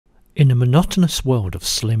In a monotonous world of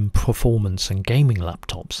slim performance and gaming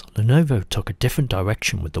laptops, Lenovo took a different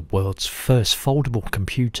direction with the world's first foldable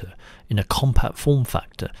computer in a compact form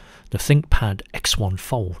factor, the ThinkPad X1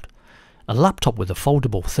 Fold, a laptop with a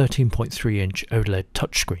foldable 13.3-inch OLED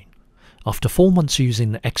touchscreen. After 4 months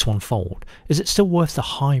using the X1 Fold, is it still worth the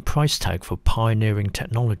high price tag for pioneering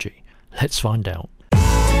technology? Let's find out.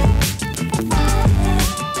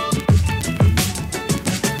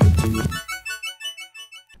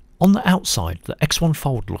 On the outside, the X1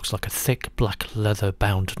 Fold looks like a thick black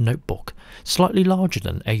leather-bound notebook, slightly larger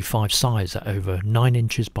than A5 size at over 9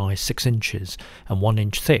 inches by 6 inches and 1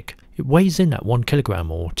 inch thick. It weighs in at 1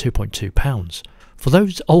 kilogram or 2.2 pounds. For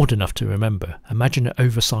those old enough to remember, imagine an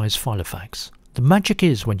oversized filofax. The magic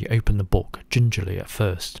is when you open the book, gingerly at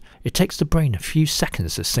first. It takes the brain a few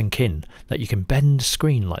seconds to sink in that you can bend the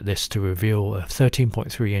screen like this to reveal a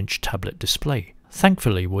 13.3-inch tablet display.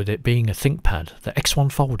 Thankfully, with it being a ThinkPad, the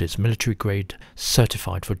X1 Fold is military grade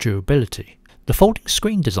certified for durability. The folding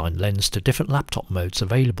screen design lends to different laptop modes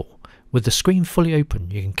available. With the screen fully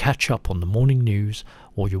open, you can catch up on the morning news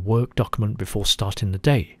or your work document before starting the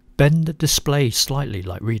day. Bend the display slightly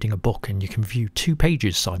like reading a book and you can view 2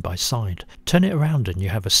 pages side by side. Turn it around and you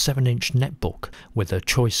have a 7-inch netbook with a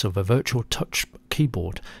choice of a virtual touch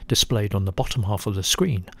keyboard displayed on the bottom half of the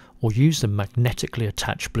screen, or use the magnetically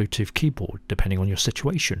attached Bluetooth keyboard depending on your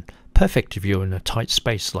situation. Perfect if you're in a tight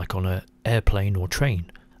space like on an airplane or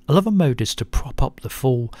train. Another mode is to prop up the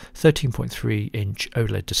full 13.3-inch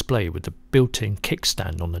OLED display with the built-in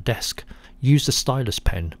kickstand on the desk. Use the stylus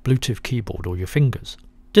pen, Bluetooth keyboard or your fingers.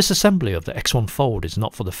 Disassembly of the X1 Fold is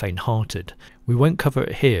not for the faint-hearted. We won't cover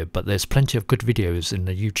it here, but there's plenty of good videos in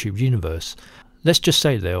the YouTube universe. Let's just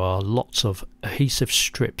say there are lots of adhesive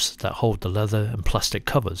strips that hold the leather and plastic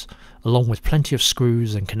covers, along with plenty of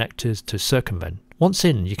screws and connectors to circumvent. Once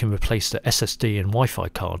in, you can replace the SSD and Wi-Fi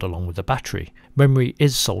card along with the battery. Memory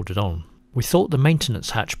is soldered on. We thought the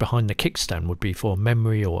maintenance hatch behind the kickstand would be for a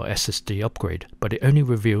memory or SSD upgrade, but it only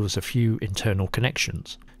reveals a few internal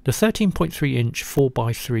connections. The 13.3-inch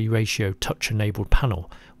 4:3 ratio touch-enabled panel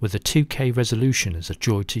with a 2K resolution is a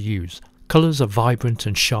joy to use. Colours are vibrant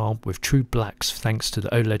and sharp with true blacks thanks to the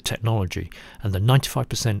OLED technology and the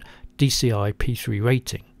 95% DCI P3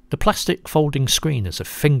 rating. The plastic folding screen is a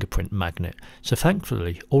fingerprint magnet, so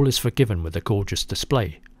thankfully all is forgiven with a gorgeous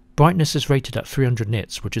display. Brightness is rated at 300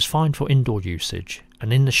 nits, which is fine for indoor usage,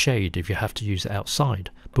 and in the shade if you have to use it outside.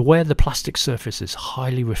 Beware the plastic surface is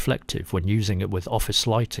highly reflective when using it with office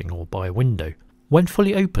lighting or by a window. When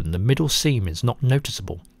fully open, the middle seam is not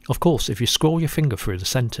noticeable. Of course, if you scroll your finger through the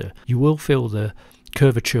centre, you will feel the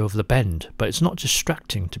curvature of the bend, but it's not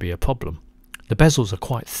distracting to be a problem. The bezels are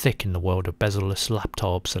quite thick in the world of bezel-less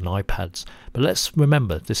laptops and iPads, but let's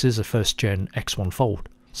remember this is a first-gen X1 Fold.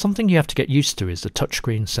 Something you have to get used to is the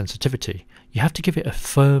touchscreen sensitivity. You have to give it a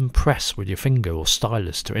firm press with your finger or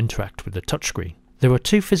stylus to interact with the touchscreen. There are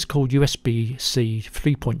 2 physical USB-C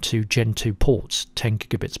 3.2 Gen 2 ports, 10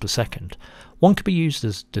 gigabits per second. One can be used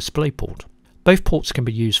as DisplayPort. Both ports can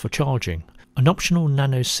be used for charging. An optional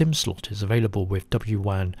nano SIM slot is available with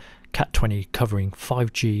WWAN Cat20 covering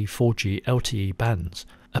 5G, 4G, LTE bands.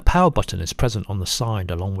 A power button is present on the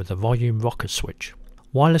side along with a volume rocker switch.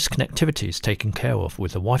 Wireless connectivity is taken care of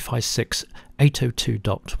with a Wi-Fi 6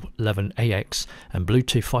 802.11ax and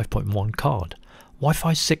Bluetooth 5.1 card.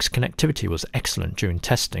 Wi-Fi 6 connectivity was excellent during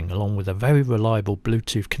testing, along with a very reliable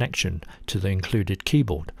Bluetooth connection to the included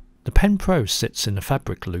keyboard. The Pen Pro sits in a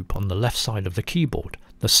fabric loop on the left side of the keyboard.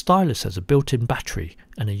 The stylus has a built-in battery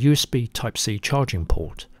and a USB Type-C charging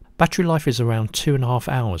port. Battery life is around 2.5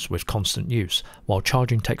 hours with constant use, while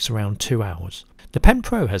charging takes around 2 hours. The Pen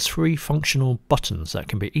Pro has 3 functional buttons that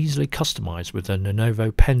can be easily customized with the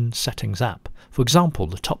Lenovo Pen Settings app. For example,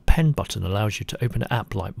 the top pen button allows you to open an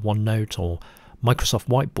app like OneNote or Microsoft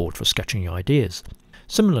Whiteboard for sketching your ideas.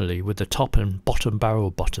 Similarly, with the top and bottom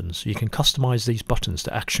barrel buttons, you can customize these buttons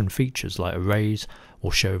to action features like erase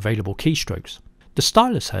or show available keystrokes. The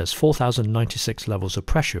stylus has 4096 levels of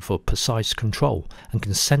pressure for precise control and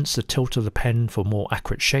can sense the tilt of the pen for more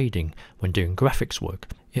accurate shading when doing graphics work.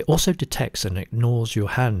 It also detects and ignores your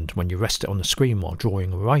hand when you rest it on the screen while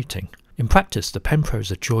drawing or writing. In practice, the Pen Pro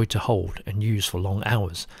is a joy to hold and use for long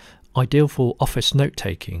hours, ideal for office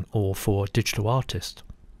note-taking or for a digital artist.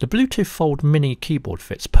 The Bluetooth Fold Mini keyboard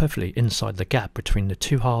fits perfectly inside the gap between the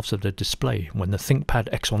 2 halves of the display when the ThinkPad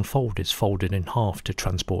X1 Fold is folded in half to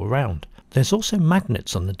transport around. There's also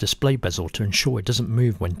magnets on the display bezel to ensure it doesn't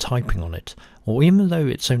move when typing on it, or even though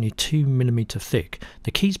it's only 2mm thick,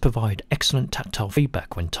 the keys provide excellent tactile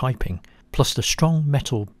feedback when typing. Plus the strong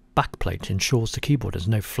metal backplate ensures the keyboard has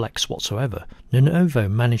no flex whatsoever. Lenovo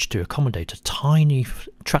managed to accommodate a tiny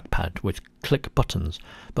trackpad with click buttons,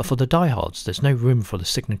 but for the diehards there's no room for the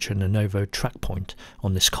signature Lenovo track point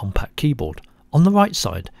on this compact keyboard. On the right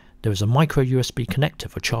side there is a micro USB connector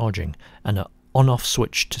for charging and an on-off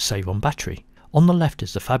switch to save on battery. On the left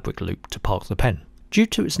is the fabric loop to park the pen. Due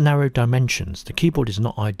to its narrow dimensions, the keyboard is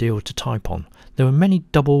not ideal to type on. There are many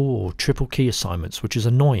double or triple key assignments, which is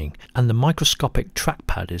annoying, and the microscopic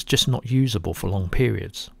trackpad is just not usable for long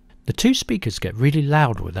periods. The two speakers get really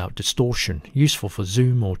loud without distortion, useful for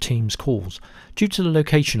Zoom or Teams calls. Due to the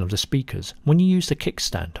location of the speakers, when you use the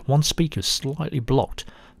kickstand, one speaker is slightly blocked,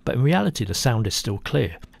 but in reality the sound is still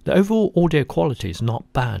clear. The overall audio quality is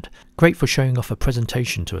not bad, great for showing off a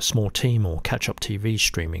presentation to a small team or catch-up TV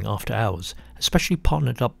streaming after hours, especially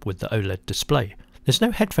partnered up with the OLED display. There's no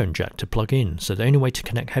headphone jack to plug in, so the only way to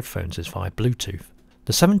connect headphones is via Bluetooth.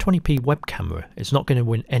 The 720p web camera is not going to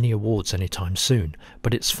win any awards anytime soon,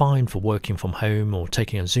 but it's fine for working from home or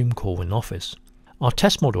taking a Zoom call in office. Our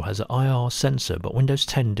test model has an IR sensor, but Windows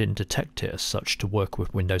 10 didn't detect it as such to work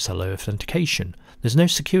with Windows Hello authentication. There's no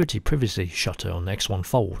security privacy shutter on the X1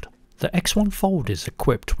 Fold. The X1 Fold is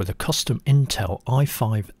equipped with a custom Intel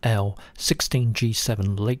i5L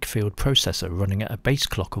 16G7 Lakefield processor running at a base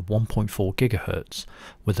clock of 1.4 GHz,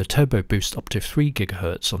 with a turbo boost up to 3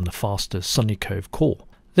 GHz on the faster Sunny Cove core.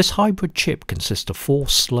 This hybrid chip consists of 4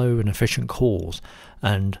 slow and efficient cores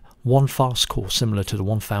and one fast core similar to the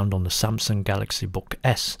one found on the Samsung Galaxy Book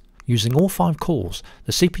S. Using all 5 cores,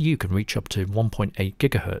 the CPU can reach up to 1.8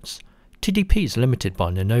 GHz. TDP is limited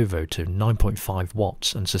by Lenovo to 9.5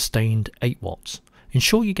 watts and sustained 8 watts.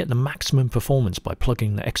 Ensure you get the maximum performance by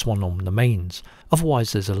plugging the X1 on the mains,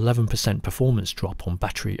 otherwise there's 11% performance drop on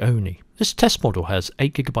battery only. This test model has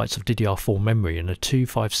 8GB of DDR4 memory and a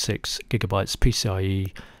 256GB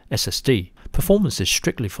PCIe SSD. Performance is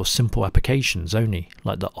strictly for simple applications only,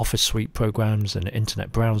 like the Office suite programs and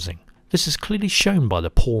internet browsing. This is clearly shown by the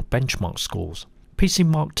poor benchmark scores. PC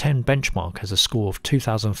Mark X benchmark has a score of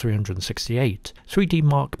 2368, 3D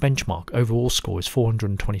Mark benchmark overall score is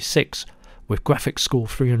 426, with graphics score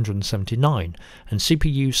 379 and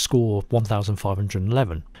CPU score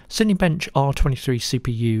 1511. Cinebench R23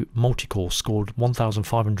 CPU multi-core scored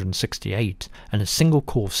 1568 and a single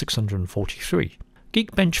core 643.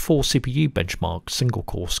 Geekbench 4 CPU benchmark single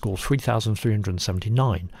core scored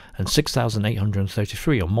 3379 and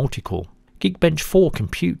 6833 on multi-core. Geekbench 4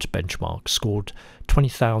 Compute benchmark scored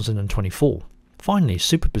 20,024. Finally,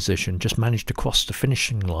 Superposition just managed to cross the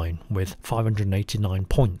finishing line with 589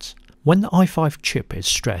 points. When the i5 chip is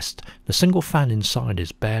stressed, the single fan inside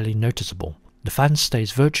is barely noticeable. The fan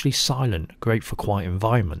stays virtually silent, great for quiet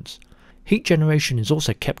environments. Heat generation is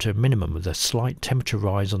also kept to a minimum with a slight temperature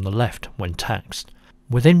rise on the left when taxed.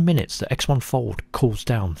 Within minutes, the X1 Fold cools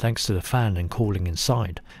down thanks to the fan and cooling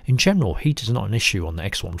inside. In general, heat is not an issue on the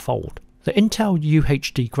X1 Fold. The Intel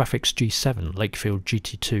UHD Graphics G7 Lakefield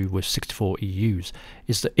GT2 with 64 EUs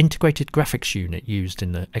is the integrated graphics unit used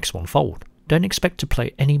in the X1 Fold. Don't expect to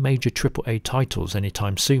play any major AAA titles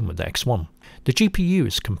anytime soon with the X1. The GPU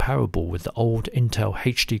is comparable with the old Intel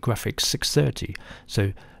HD Graphics 630,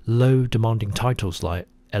 so low demanding titles like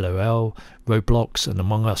LOL, Roblox and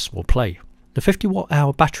Among Us will play. The 50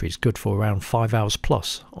 watt-hour battery is good for around 5 hours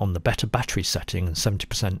plus on the better battery setting and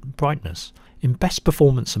 70% brightness. In best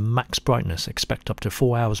performance and max brightness, expect up to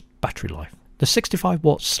 4 hours battery life. The 65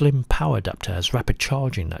 watt slim power adapter has rapid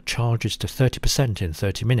charging that charges to 30% in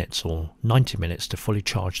 30 minutes or 90 minutes to fully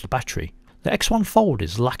charge the battery. The X1 Fold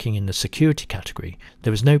is lacking in the security category.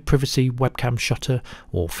 There is no privacy webcam shutter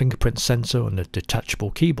or fingerprint sensor on the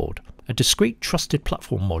detachable keyboard. A discrete trusted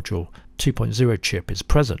platform module 2.0 chip is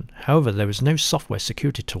present, however there is no software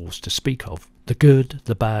security tools to speak of. The good,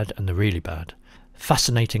 the bad and the really bad.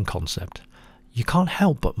 Fascinating concept. You can't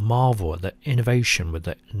help but marvel at the innovation with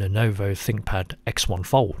the Lenovo ThinkPad X1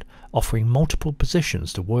 Fold, offering multiple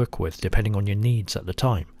positions to work with depending on your needs at the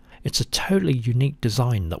time. It's a totally unique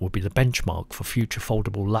design that will be the benchmark for future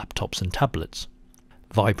foldable laptops and tablets.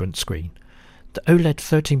 Vibrant screen. The OLED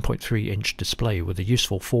 13.3-inch display with a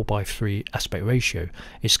useful 4:3 aspect ratio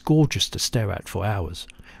is gorgeous to stare at for hours.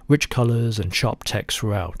 Rich colours and sharp text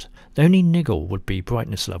throughout. The only niggle would be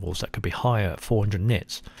brightness levels that could be higher at 400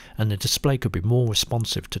 nits, and the display could be more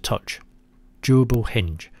responsive to touch. Durable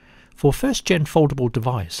hinge. For a first-gen foldable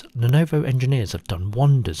device, Lenovo engineers have done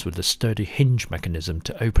wonders with the sturdy hinge mechanism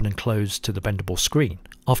to open and close to the bendable screen.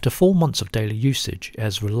 After 4 months of daily usage, it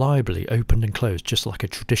has reliably opened and closed just like a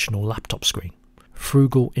traditional laptop screen.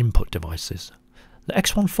 Frugal input devices. The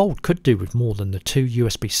X1 Fold could do with more than the 2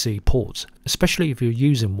 USB-C ports, especially if you're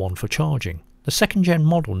using one for charging. The second gen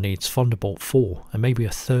model needs Thunderbolt 4 and maybe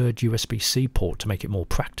a third USB-C port to make it more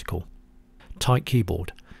practical. Tight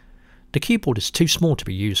keyboard. The keyboard is too small to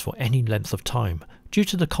be used for any length of time. Due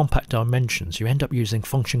to the compact dimensions, you end up using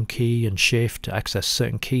function key and shift to access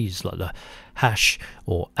certain keys like the hash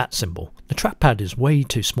or @ symbol. The trackpad is way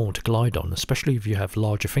too small to glide on, especially if you have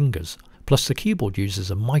larger fingers. Plus the keyboard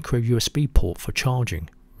uses a micro USB port for charging.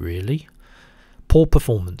 Really? Poor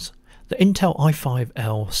performance. The Intel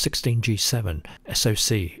i5-L16G7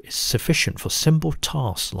 SoC is sufficient for simple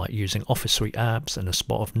tasks like using Office Suite apps and a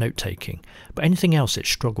spot of note-taking, but anything else it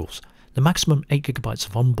struggles. The maximum 8GB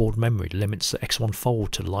of onboard memory limits the X1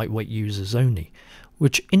 Fold to lightweight users only,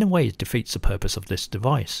 which in a way defeats the purpose of this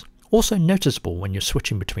device. Also noticeable when you're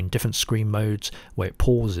switching between different screen modes where it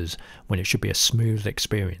pauses when it should be a smooth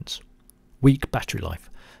experience. Weak battery life.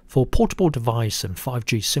 For a portable device and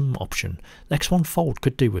 5G SIM option, the X1 Fold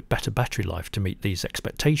could do with better battery life to meet these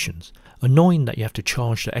expectations. Annoying that you have to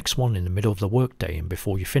charge the X1 in the middle of the workday and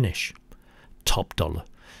before you finish. Top dollar.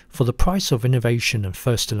 For the price of innovation and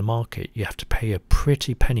first in the market, you have to pay a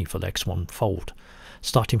pretty penny for the X1 Fold,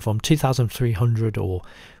 starting from $2,300 or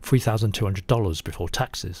 $3,200 before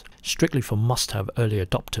taxes, strictly for must-have early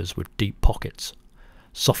adopters with deep pockets.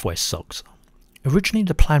 Software sucks. Originally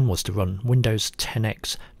the plan was to run Windows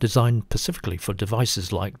 10X designed specifically for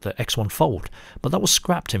devices like the X1 Fold, but that was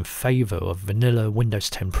scrapped in favour of vanilla Windows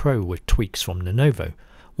 10 Pro with tweaks from Lenovo.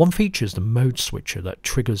 One feature is the mode switcher that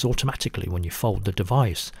triggers automatically when you fold the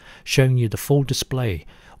device, showing you the full display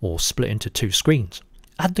or split into two screens.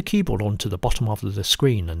 Add the keyboard onto the bottom half of the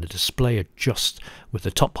screen and the display adjusts with the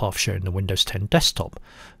top half showing the Windows 10 desktop.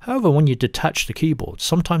 However, when you detach the keyboard,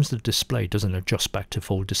 sometimes the display doesn't adjust back to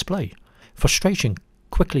full display. Frustration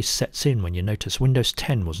quickly sets in when you notice Windows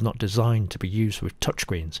 10 was not designed to be used with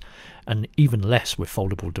touchscreens, and even less with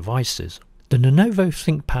foldable devices. The Lenovo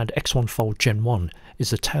ThinkPad X1 Fold Gen 1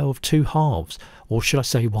 is a tale of two halves, or should I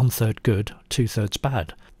say 1/3 good, 2/3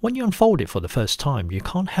 bad. When you unfold it for the first time, you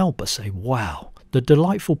can't help but say wow. The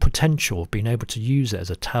delightful potential of being able to use it as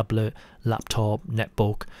a tablet, laptop,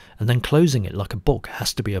 netbook, and then closing it like a book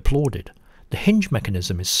has to be applauded. The hinge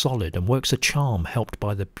mechanism is solid and works a charm, helped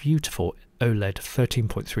by the beautiful OLED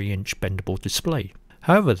 13.3-inch bendable display.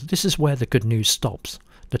 However, this is where the good news stops.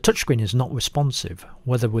 The touchscreen is not responsive,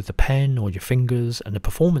 whether with the pen or your fingers, and the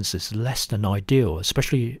performance is less than ideal,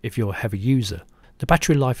 especially if you're a heavy user. The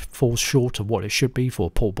battery life falls short of what it should be for a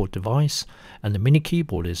portable device, and the mini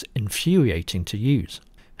keyboard is infuriating to use.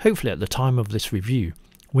 Hopefully at the time of this review,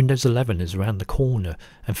 Windows 11 is around the corner,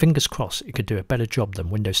 and fingers crossed it could do a better job than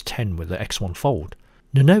Windows 10 with the X1 Fold.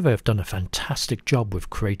 Lenovo have done a fantastic job with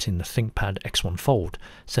creating the ThinkPad X1 Fold,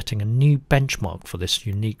 setting a new benchmark for this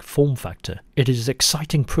unique form factor. It is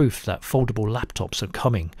exciting proof that foldable laptops are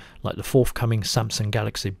coming, like the forthcoming Samsung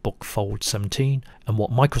Galaxy Book Fold 17 and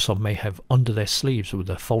what Microsoft may have under their sleeves with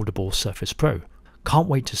the foldable Surface Pro. Can't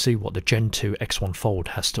wait to see what the Gen 2 X1 Fold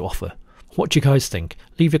has to offer. What do you guys think?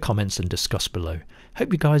 Leave your comments and discuss below.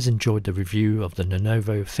 Hope you guys enjoyed the review of the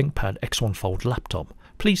Lenovo ThinkPad X1 Fold laptop.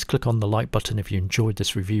 Please click on the like button if you enjoyed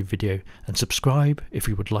this review video and subscribe if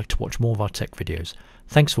you would like to watch more of our tech videos.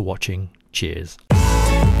 Thanks for watching. Cheers.